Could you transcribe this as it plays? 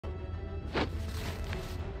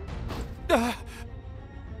Oh,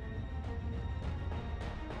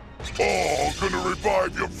 gonna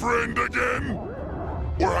revive your friend again?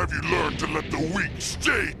 Or have you learned to let the weak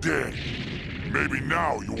stay dead? Maybe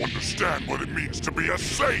now you understand what it means to be a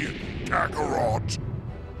Saiyan, Kakarot.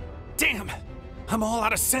 Damn! I'm all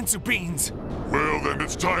out of sensu beans. Well, then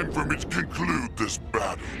it's time for me to conclude this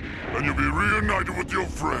battle. And you'll be reunited with your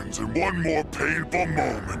friends in one more painful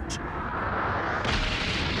moment.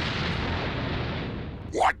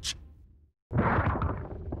 What?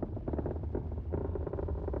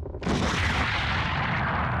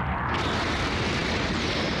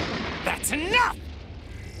 That's enough!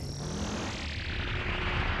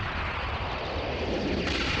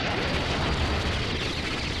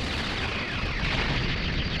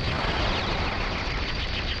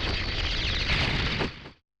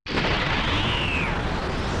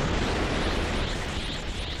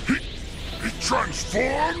 He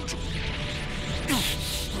transformed?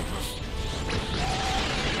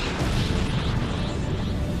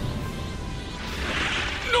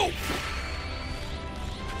 No!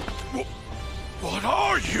 What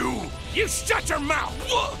are you? You shut your mouth!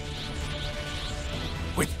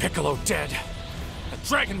 With Piccolo dead, the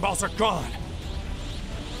Dragon Balls are gone.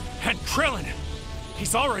 And Krillin,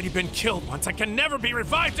 he's already been killed once and can never be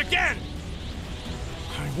revived again!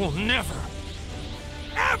 I will never,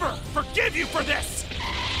 ever forgive you for this!